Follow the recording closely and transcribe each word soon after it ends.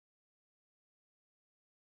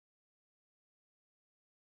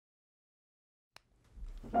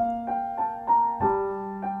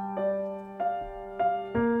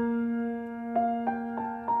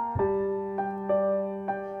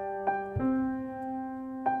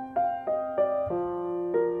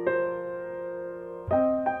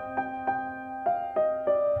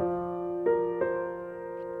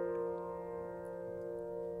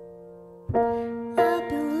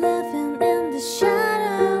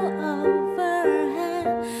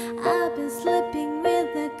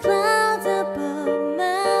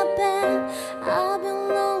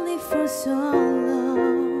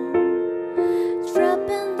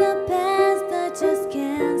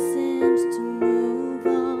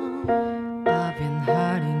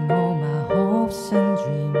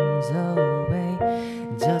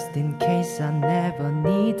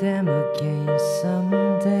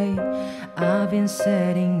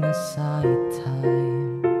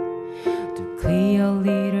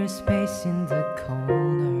face in the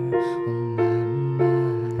corner of my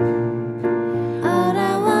mind. All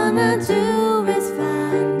I wanna do is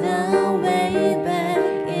find a way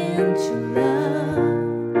back into love.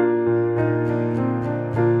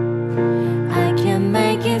 I can't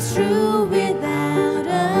make it through without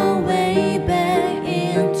a way back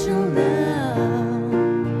into love.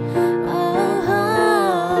 Oh,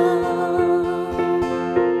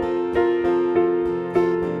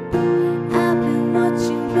 I've been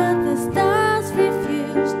watching but the stars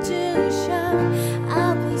refuse to show.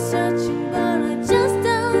 I've been searching but I just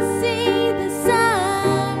don't see the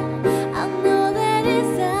sign. I know that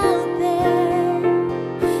it's out there.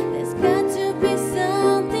 There's got to be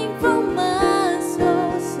something for my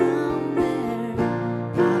soul somewhere.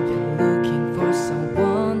 I've been looking for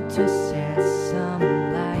someone to shed some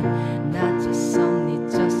light, not just something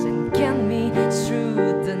just and get me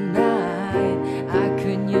through the night. I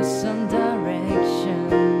could use some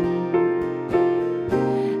direction,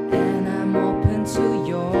 and I'm open to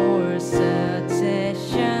your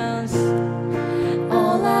suggestions.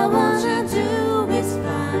 All I wanna do is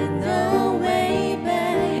find a way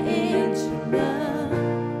back into love.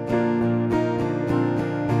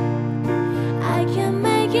 I can't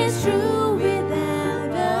make it through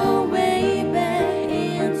without a way back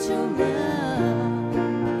into love.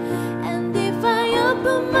 And if I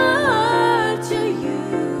open my heart to you,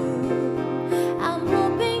 I'm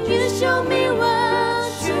hoping you show me what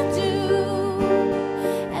you do,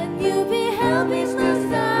 and you'll be helping the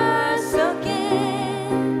stars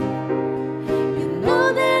again. You know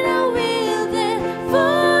that I will there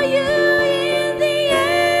for you in the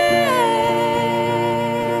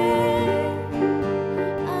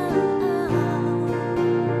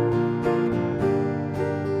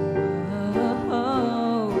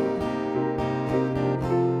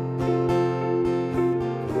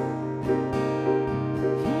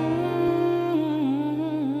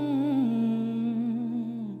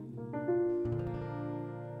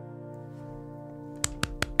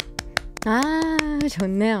아,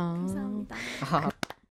 좋네요. 감사합니다.